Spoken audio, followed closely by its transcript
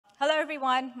Hello,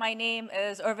 everyone. My name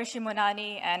is Urvashi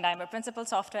Mohnani, and I'm a principal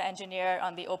software engineer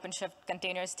on the OpenShift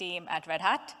containers team at Red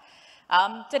Hat.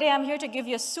 Today, I'm here to give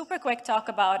you a super quick talk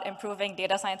about improving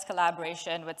data science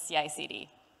collaboration with CI/CD.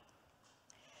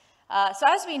 So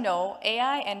as we know,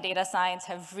 AI and data science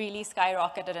have really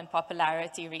skyrocketed in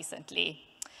popularity recently.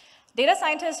 Data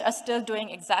scientists are still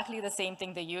doing exactly the same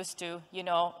thing they used to,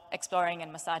 exploring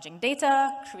and massaging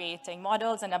data, creating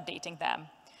models, and updating them.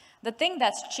 The thing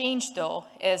that's changed, though,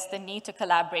 is the need to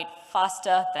collaborate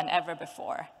faster than ever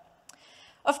before.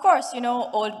 Of course,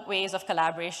 old ways of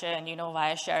collaboration,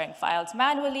 via sharing files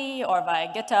manually or via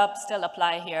GitHub still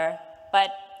apply here, but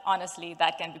honestly,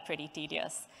 that can be pretty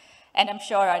tedious. And I'm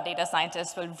sure our data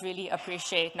scientists will really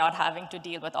appreciate not having to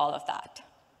deal with all of that.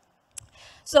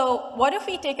 So what if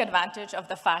we take advantage of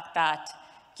the fact that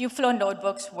Kubeflow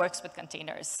Notebooks works with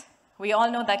containers? We all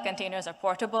know that containers are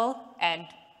portable and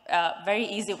a very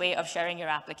easy way of sharing your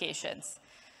applications.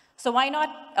 So why not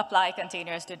apply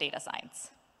containers to data science?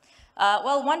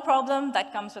 Well, one problem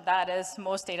that comes with that is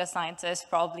most data scientists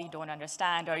probably don't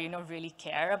understand or really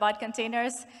care about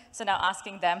containers. So now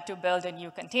asking them to build a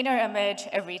new container image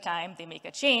every time they make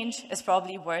a change is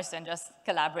probably worse than just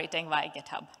collaborating via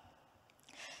GitHub.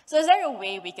 So is there a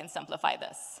way we can simplify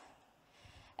this?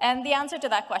 And the answer to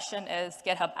that question is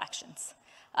GitHub Actions.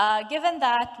 Given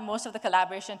that most of the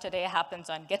collaboration today happens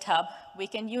on GitHub, we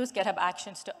can use GitHub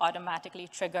Actions to automatically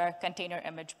trigger container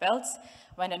image builds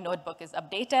when a notebook is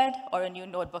updated or a new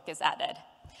notebook is added.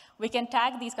 We can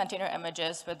tag these container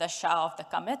images with the SHA of the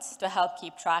commits to help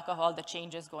keep track of all the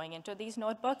changes going into these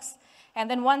notebooks. And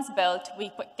then once built,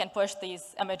 we can push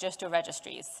these images to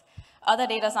registries. Other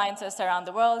data scientists around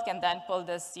the world can then pull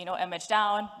this image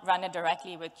down, run it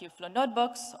directly with Kubeflow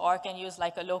notebooks, or can use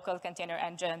like a local container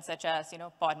engine such as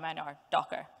Podman or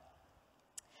Docker.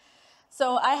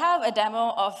 So I have a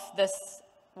demo of this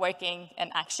working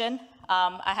in action.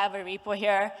 I have a repo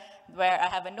here where I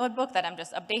have a notebook that I'm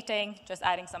just updating, just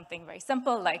adding something very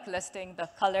simple like listing the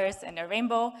colors in a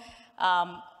rainbow.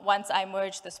 Once I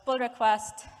merge this pull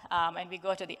request and we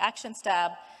go to the Actions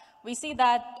tab, we see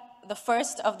that the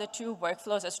first of the two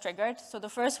workflows is triggered. So the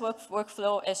first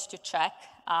workflow is to check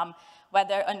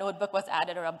whether a notebook was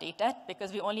added or updated,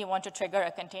 because we only want to trigger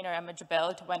a container image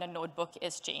build when a notebook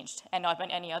is changed and not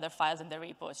when any other files in the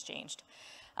repo is changed.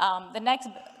 The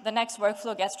next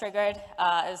workflow gets triggered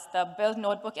is the build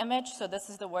notebook image. So this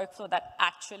is the workflow that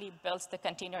actually builds the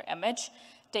container image,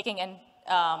 taking in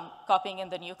copying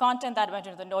in the new content that went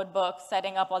into the notebook,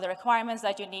 setting up all the requirements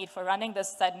that you need for running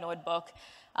this said notebook.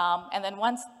 And then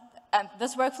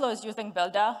this workflow is using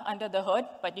Builder under the hood,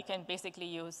 but you can basically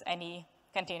use any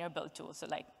container build tool, so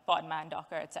like Podman,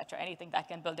 Docker, et cetera, anything that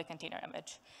can build a container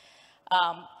image.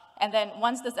 And then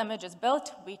once this image is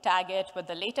built, we tag it with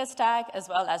the latest tag as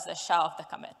well as the SHA of the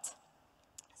commit.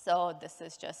 So this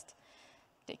is just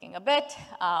taking a bit.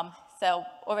 So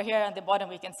over here on the bottom,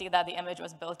 we can see that the image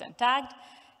was built and tagged.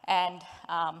 And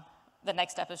the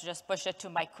next step is just push it to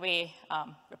my Quay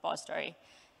repository.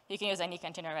 You can use any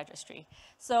container registry.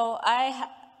 So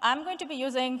I'm going to be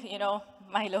using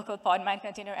my local Podman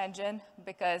container engine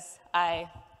because I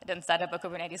didn't set up a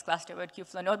Kubernetes cluster with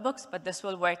Kubeflow notebooks, but this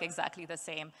will work exactly the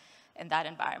same in that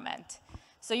environment.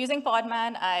 So using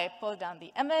Podman, I pull down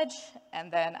the image,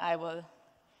 and then I will,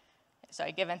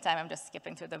 sorry, given time, I'm just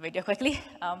skipping through the video quickly.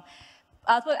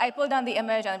 I pull down the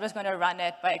image, and I'm just going to run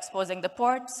it by exposing the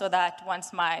port so that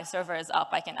once my server is up,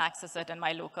 I can access it in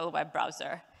my local web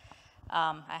browser.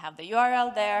 I have the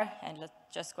URL there, and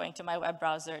just going to my web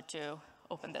browser to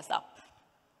open this up.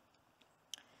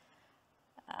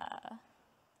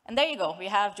 And there you go. We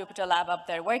have JupyterLab up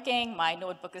there working. My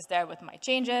notebook is there with my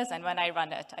changes, and when I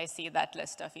run it, I see that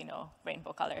list of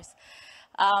rainbow colors.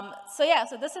 So yeah,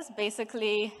 so this is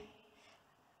basically,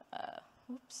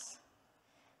 oops.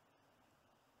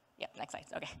 Yeah, next slide.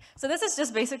 Okay. So this is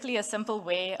just basically a simple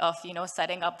way of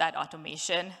setting up that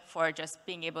automation for just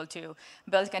being able to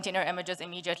build container images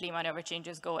immediately whenever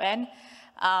changes go in.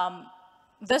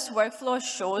 This workflow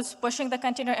shows pushing the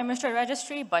container image to a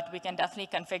registry, but we can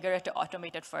definitely configure it to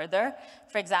automate it further.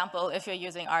 For example, if you're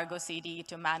using Argo CD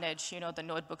to manage the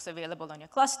notebooks available on your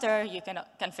cluster, you can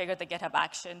configure the GitHub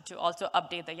action to also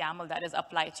update the YAML that is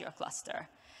applied to your cluster.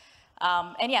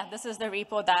 And yeah, this is the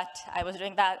repo that I was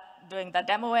doing the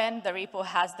demo in. The repo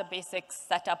has the basics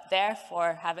set up there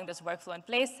for having this workflow in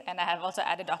place, and I have also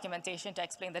added documentation to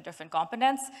explain the different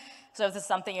components. So if this is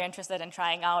something you're interested in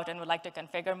trying out and would like to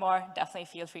configure more, definitely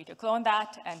feel free to clone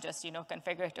that and just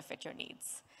configure it to fit your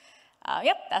needs.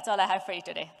 Yep, that's all I have for you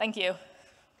today. Thank you.